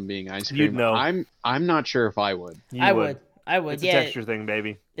custard and one of them being ice cream, you'd know. I'm not sure if I would. I would. It's a texture thing,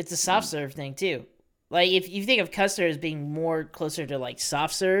 baby. It's a soft serve thing too. Like if you think of custard as being more closer to like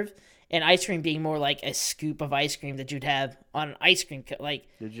soft serve, and ice cream being more like a scoop of ice cream that you'd have on an ice cream. Like,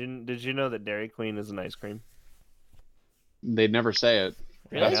 did you know that Dairy Queen is an ice cream? They never say it.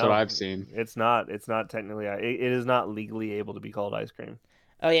 Really? That's what I've seen. It's not technically. It is not legally able to be called ice cream.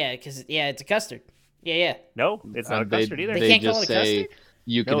 Oh yeah, because it's a custard. Yeah. No, it's not a custard either. They can't call it a custard.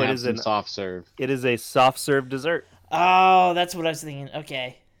 You can have some soft serve. It is a soft serve dessert. Oh, that's what I was thinking.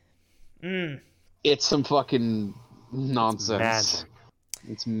 Okay. It's some fucking nonsense. Magic.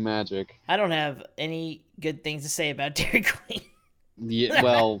 It's magic. I don't have any good things to say about Dairy Queen. Yeah,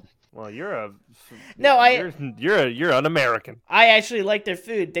 well, you're un-American. I actually like their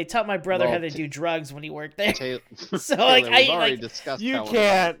food. They taught my brother how to do drugs when he worked there. So like I already discussed. You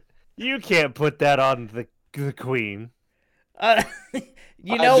can't put that on the Queen.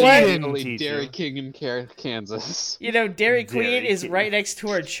 You know what? Dairy King in Kansas. You know, Dairy Queen is right next to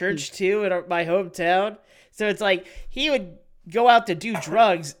our church too, in my hometown. So it's like he would go out to do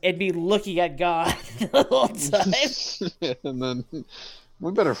drugs and be looking at God the whole time. And then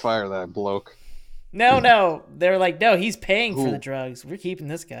we better fire that bloke. No. They're like, no, he's paying for the drugs. We're keeping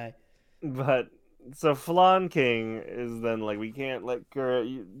this guy. But so Flan King is then like, we can't let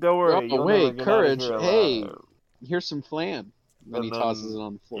Courage. Don't worry. Oh wait, Courage. Hey, here's some flan. Then he tosses it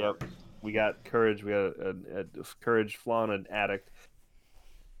on the floor. Yep. We got Courage. We got a Courage Flan, an addict.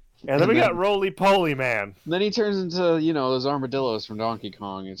 And then we got Roly Poly Man. Then he turns into, those armadillos from Donkey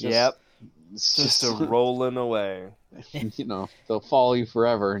Kong. It's just, it's just a rolling away. They'll follow you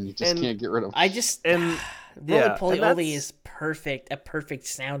forever, and you just can't get rid of them. Roly Poly Oly is perfect. A perfect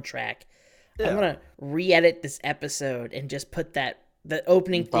soundtrack. Yeah. I'm gonna re-edit this episode and just put the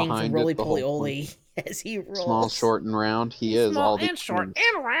opening thing from Roly Poly Oly as he rolls. Small, short, and round. He is all the short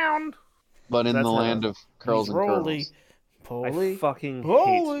and round. But in the land of curls and curls. Poly. I fucking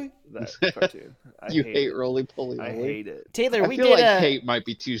hate that cartoon. You hate Roly Poly. I hate it. Taylor, I feel like hate might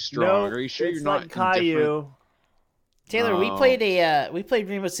be too strong. Are you sure you're not Caillou? Taylor, we played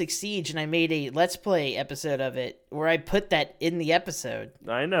Rainbow Six Siege, and I made a Let's Play episode of it where I put that in the episode.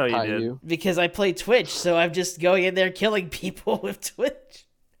 I know you did. Because I play Twitch, so I'm just going in there killing people with Twitch.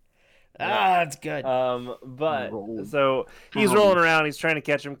 It's good. So he's rolling around. He's trying to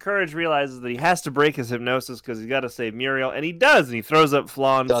catch him. Courage realizes that he has to break his hypnosis because he's got to save Muriel, and he does. And he throws up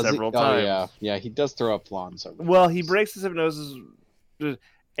Flan several times. Oh yeah, he does throw up Flan several. Well, he breaks his hypnosis, and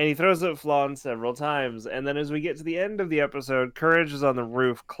he throws up Flan several times. And then as we get to the end of the episode, Courage is on the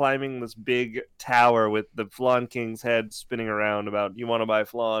roof climbing this big tower with the Flan King's head spinning around. About you want to buy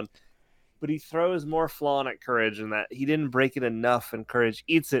Flan. But he throws more Flan at Courage, and that he didn't break it enough, and Courage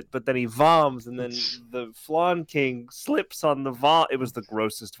eats it, but then he voms, and then the Flan King slips on the vom. It was the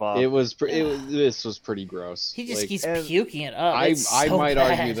grossest vom. This was pretty gross. He just keeps puking it up. I might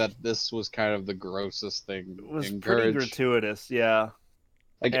argue that this was kind of the grossest thing. It was pretty gratuitous, yeah.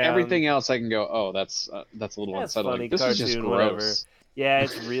 Like everything else, I can go, oh, that's a little unsettling. Funny this cartoon, is just gross. Whatever. Yeah,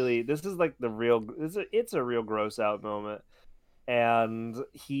 it's really. This is like the real. It's a real gross out moment. and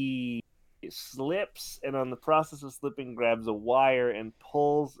he slips, and on the process of slipping, grabs a wire and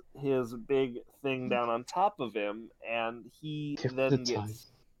pulls his big thing down on top of him, and he then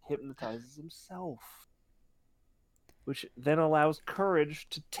hypnotizes himself, which then allows Courage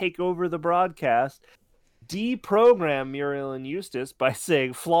to take over the broadcast, deprogram Muriel and Eustace by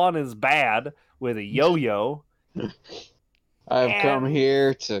saying Flan is bad with a yo-yo. I've come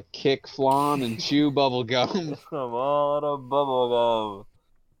here to kick Flan and chew bubblegum. I'm all out of bubblegum.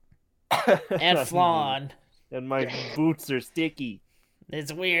 And Flan. And my boots are sticky.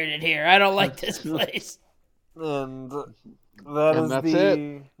 It's weird in here. I don't like this place. And that's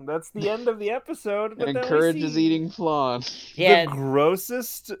that's the end of the episode. But and Courage is eating Flan. Yeah. The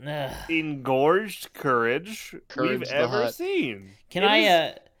grossest engorged Courage we've ever seen. Can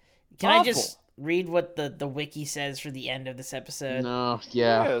I just read what the wiki says for the end of this episode? No,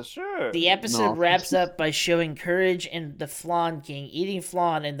 yeah, sure. The episode wraps up by showing Courage and the Flan King eating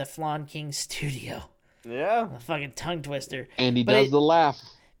Flan in the Flan King studio. Yeah. A fucking tongue twister. And he does the laugh.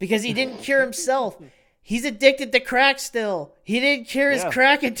 Because he didn't cure himself. He's addicted to crack still. He didn't cure his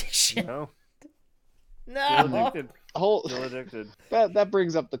crack addiction. No. No. Still addicted. That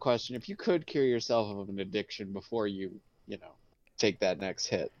brings up the question: if you could cure yourself of an addiction before you take that next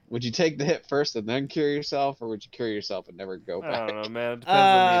hit, would you take the hit first and then cure yourself, or would you cure yourself and never go back? I don't know, man. It depends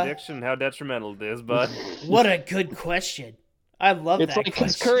on the addiction and how detrimental it is, but what a good question. I love that question. It's like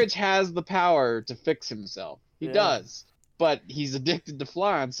his Courage has the power to fix himself. He does. But he's addicted to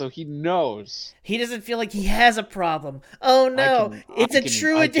Flan, so he knows. He doesn't feel like he has a problem. Oh no, it's a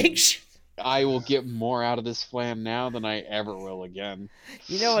true addiction. I will get more out of this Flan now than I ever will again.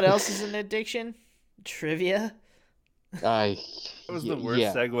 You know what else is an addiction? Trivia. That was the worst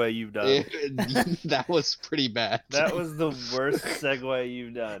segue you've done. That was pretty bad. That was the worst segue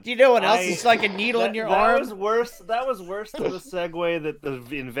you've done. Do you know what else is like a needle in your arm? That was worse than the segue that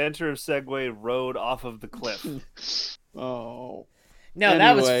the inventor of Segway rode off of the cliff. Oh. No, anyway,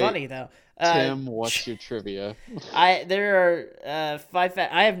 that was funny though. Tim, what's your trivia? There are 5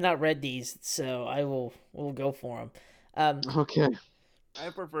 I have not read these, so we'll go for them. Okay. I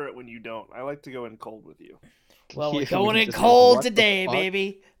prefer it when you don't. I like to go in cold with you. Well, we're going in cold today,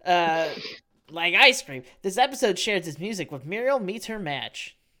 baby. Like ice cream. This episode shares its music with Muriel Meets Her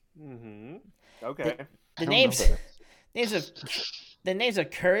Match. Mm-hmm. Okay. The names of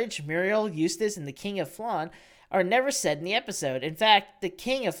Courage, Muriel, Eustace, and the King of Flan are never said in the episode. In fact, the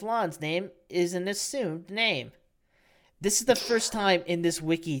King of Flan's name is an assumed name. This is the first time in this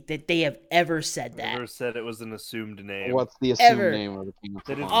wiki that they have ever said that. Never said it was an assumed name. What's the assumed name of the King of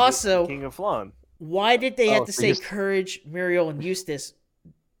Flan? Also, the King of Flan. Why did they have to say Courage, Muriel, and Eustace?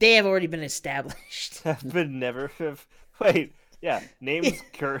 They have already been established. Wait, yeah. Names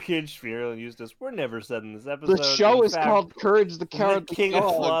Courage, Muriel, and Eustace were never said in this episode. The show is called Courage the Coward. The King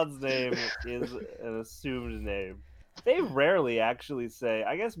of Flan's name is an assumed name. They rarely actually say.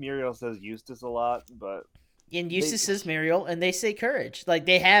 I guess Muriel says Eustace a lot, but and Eustace says Muriel, and they say Courage. Like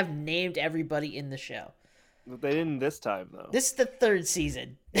they have named everybody in the show. But they didn't this time, though. This is the 3rd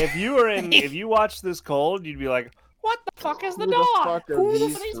season. If you watched this cold, you'd be like, "What the fuck is the dog? Who are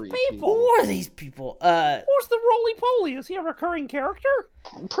these people? Who are these people? Who's the roly poly? Is he a recurring character?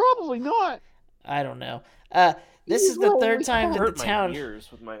 Probably not. I don't know. This is the 3rd time that the town. My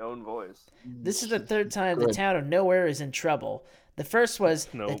ears with my own voice. This is the 3rd time the town of Nowhere is in trouble. The first was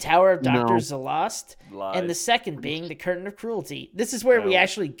the Tower of Dr. Zalost, and the second being the Curtain of Cruelty. This is where we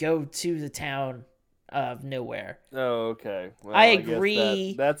actually go to the town of Nowhere. Oh, okay. Well, I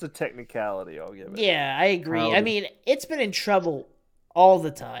agree. That's a technicality, I'll give it. Yeah, I agree. I mean, it's been in trouble all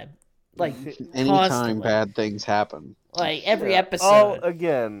the time. Like, anytime constantly. Bad things happen. Like, every episode. Oh,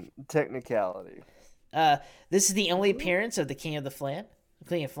 again, technicality. This is the only appearance of the King of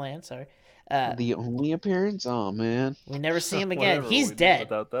Flan, sorry. The only appearance? Oh, man. We never see him again. He's dead.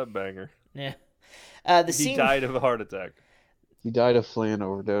 Without that banger. Yeah. He died of a heart attack. He died of Flan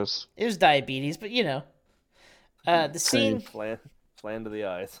overdose. It was diabetes, but the scene. Flan to the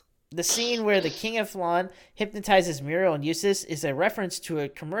eyes. The scene where the King of Flan hypnotizes Muriel and Eustace is a reference to a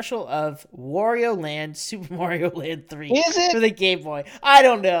commercial of Wario Land, Super Mario Land 3 for the Game Boy. I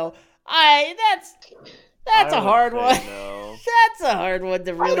don't know. That's a hard one. No. That's a hard one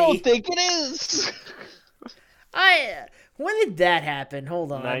to really. I don't think it is. When did that happen?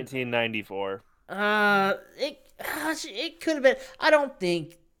 Hold on. 1994. It could have been. I don't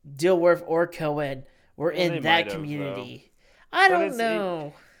think Dilworth or Cohen were in that community. I don't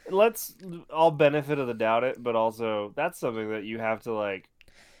know. Let's all benefit of the doubt it, but also that's something that you have to like.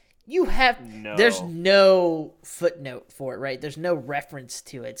 There's no footnote for it, right? There's no reference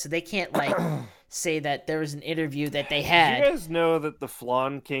to it, so they can't like say that there was an interview that they Did had. you guys know that the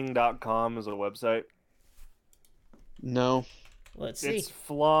flanking.com is a website? No. Let's see. It's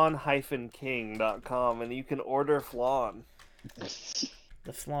flan-king.com, and you can order flan.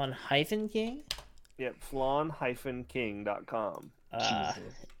 The Flan-King? Yep, flan-king.com.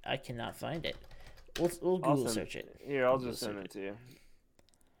 I cannot find it. We'll Google search it. Here, I'll just send it to you.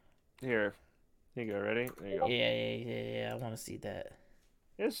 Here you go. Ready? There you go. Yeah. I want to see that.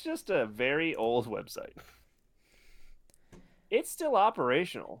 It's just a very old website. It's still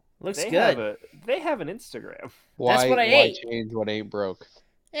operational. Looks good. They have an Instagram. That's what I ate. Why change what ain't broke?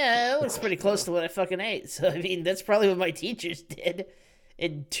 Yeah, it looks pretty close to what I fucking ate. So, I mean, that's probably what my teachers did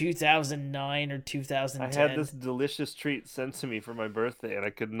in 2009 or 2010. I had this delicious treat sent to me for my birthday, and I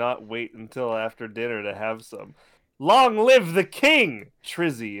could not wait until after dinner to have some. Long live the king!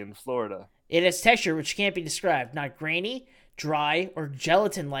 Trizzy in Florida. It has texture which can't be described, not grainy, dry, or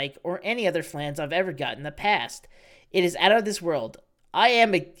gelatin-like, or any other flans I've ever gotten in the past. It is out of this world. I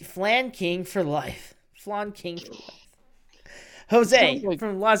am a flan king for life. Flan king for life. Jose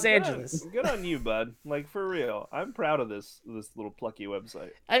from Los Angeles. Good on you, bud. Like, for real. I'm proud of this little plucky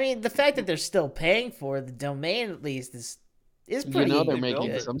website. I mean, the fact that they're still paying for the domain, at least, is pretty good. They're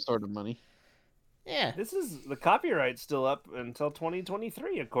making some sort of money. Yeah. The copyright's still up until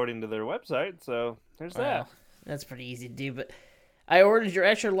 2023, according to their website, so there's that. That's pretty easy to do, but I ordered your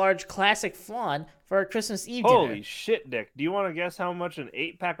extra large classic flan for our Christmas Eve dinner. Holy shit, Dick. Do you want to guess how much an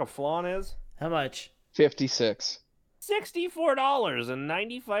 8-pack of flan is? How much? 56.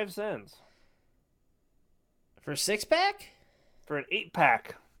 $64.95. For a 6-pack? For an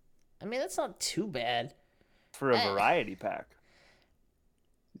 8-pack. I mean, that's not too bad. For a variety pack.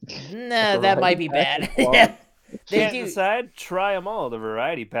 Nah, that might be bad. Yeah. Can't decide? Try them all. The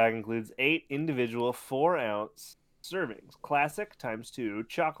variety pack includes 8 individual 4-ounce servings. Classic ×2,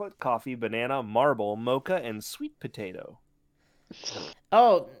 chocolate, coffee, banana, marble, mocha, and sweet potato.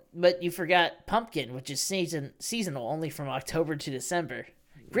 Oh, but you forgot pumpkin, which is seasonal only from October to December.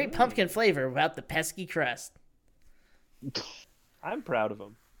 Great pumpkin flavor without the pesky crust. I'm proud of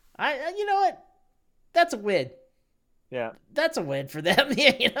them. You know what? That's a win. Yeah. That's a win for them.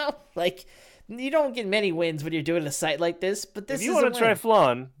 Yeah, you know? Like, you don't get many wins when you're doing a site like this, but this is a win. If you want to try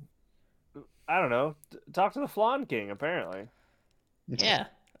flan, I don't know, talk to the Flan King, apparently. Yeah.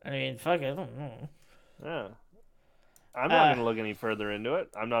 I mean, fuck it. I don't know. Yeah. I'm not going to look any further into it.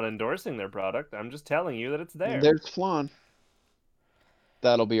 I'm not endorsing their product. I'm just telling you that it's there. There's flan.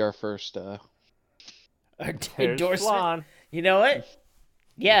 That'll be our first endorsement. Flan. You know what?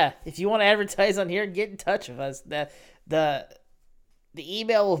 Yeah, if you want to advertise on here, get in touch with us. The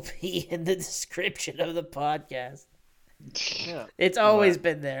email will be in the description of the podcast. Yeah. It's always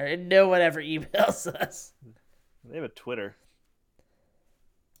been there, and no one ever emails us. They have a Twitter.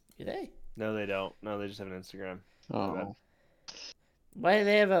 Do they? No, they don't. No, they just have an Instagram. Oh. Why do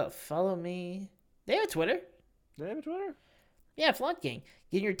they have a follow me? They have a Twitter. They have a Twitter? Yeah, Flan King.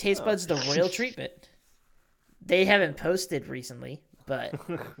 Give your taste buds the royal treatment. They haven't posted recently, but...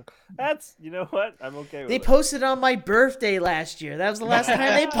 That's, you know what? I'm okay with They it. posted on my birthday last year. That was the last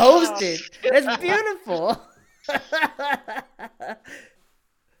time they posted. That's beautiful.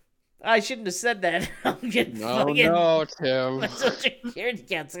 I shouldn't have said that. I'm getting no, Tim. My social security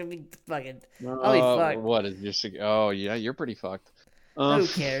account's gonna be fucking. I'll be fucked. What is your? Oh yeah, you're pretty fucked. Who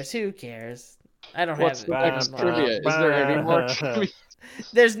cares? Who cares? I don't what's have the next trivia? Is there any more trivia?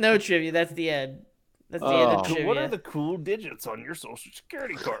 There's no trivia. That's the end. That's the end of trivia. What are the cool digits on your social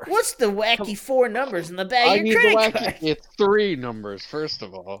security card? What's the wacky 4 numbers in the back of your credit card? It's 3 numbers, first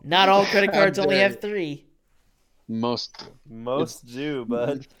of all. Not all credit cards only have 3. Most do,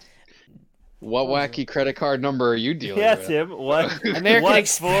 bud. What wacky credit card number are you dealing with? Tim. What American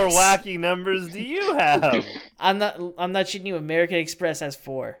Express. 4 wacky numbers do you have? I'm not shitting you. American Express has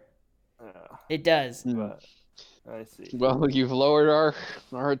 4. It does. But, I see. Well, you've lowered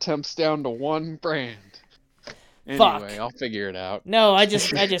our attempts down to 1 brand. Anyway, Fuck. I'll figure it out. No, I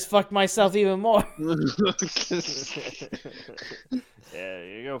just fucked myself even more. Yeah,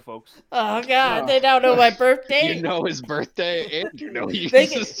 here you go, folks. Oh god, they don't know my birthday. You know his birthday, and you know if they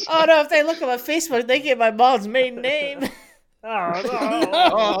look at my Facebook, they get my mom's maiden name. Oh no!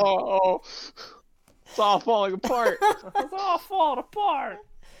 Oh, it's all falling apart. It's all falling apart.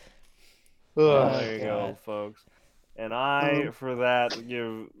 There you go, folks. And for that,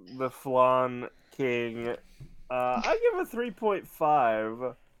 give the Flan King. I give a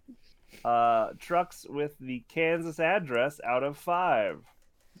 3.5. Trucks with the Kansas address out of 5.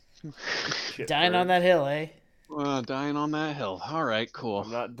 Dying on that hill, eh? Dying on that hill. All right, cool.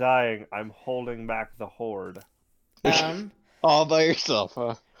 I'm not dying. I'm holding back the horde. All by yourself,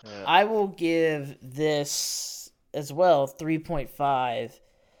 huh? I will give this as well 3.5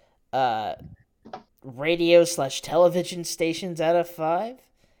 radio/television stations out of 5.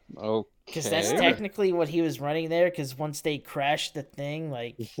 Okay. Because that's technically what he was running there, because once they crashed the thing,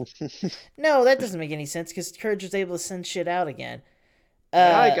 like... No, that doesn't make any sense, because Courage was able to send shit out again.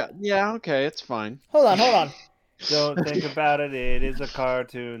 Yeah, okay, it's fine. Hold on. Don't think about it. It is a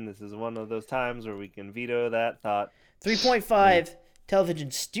cartoon. This is one of those times where we can veto that thought. 3.5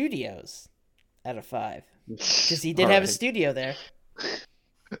 television studios out of 5. Because he did have a studio there.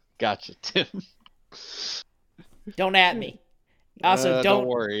 Gotcha, Tim. Don't at me. Also, don't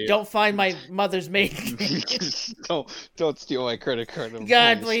worry. Don't find my mother's maiden name. Don't steal my credit card.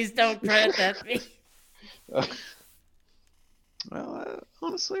 God, please don't credit that me. Well,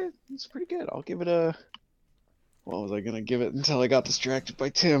 honestly, it's pretty good. I'll give it a... What was I gonna give it until I got distracted by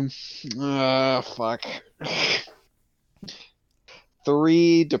Tim? Fuck.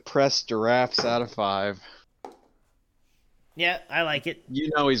 3 depressed giraffes out of 5. Yeah, I like it. You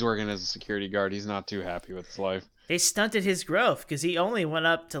know he's working as a security guard. He's not too happy with his life. They stunted his growth because he only went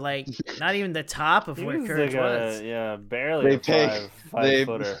up to like not even the top of where Courage was. Yeah, barely a five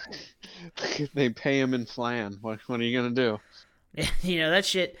footer. They pay him in Flan. What are you gonna do? You know that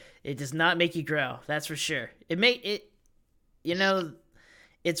shit. It does not make you grow. That's for sure. You know,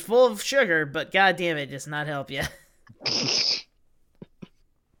 it's full of sugar, but goddamn it, does not help you.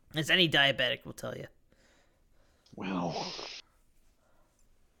 As any diabetic will tell you. Well.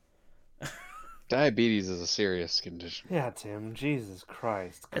 Diabetes is a serious condition. Yeah, Tim. Jesus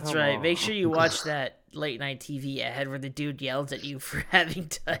Christ. That's right. Make sure you watch that late night TV ad where the dude yells at you for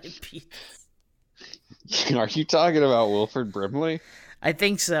having diabetes. Are you talking about Wilford Brimley? I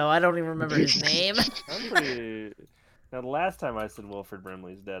think so. I don't even remember his name. Now, the last time I said Wilford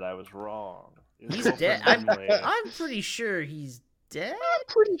Brimley's dead, I was wrong. He's dead. I'm pretty sure he's dead. I'm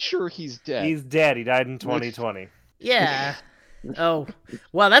pretty sure he's dead. He's dead. He died in 2020. Yeah. Oh,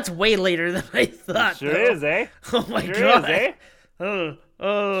 wow, that's way later than I thought. Sure is, eh? Oh my sure god. Is, eh? Oh.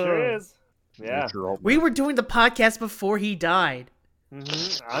 Sure is. Yeah. We were doing the podcast before he died.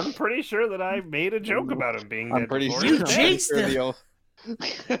 Mm-hmm. I'm pretty sure that I made a joke about him being dead. I'm pretty sure you jinxed him.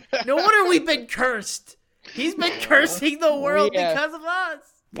 No wonder we've been cursed. He's been cursing the world because of us.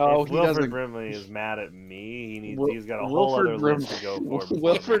 No, Wilford Brimley is mad at me. He's got a whole other list to go for.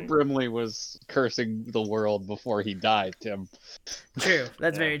 Wilford Brimley was cursing the world before he died, Tim. True.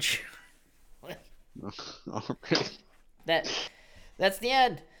 That's very true. That's the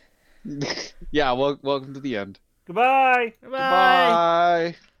end. Yeah, welcome to the end. Goodbye. Goodbye.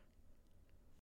 Bye.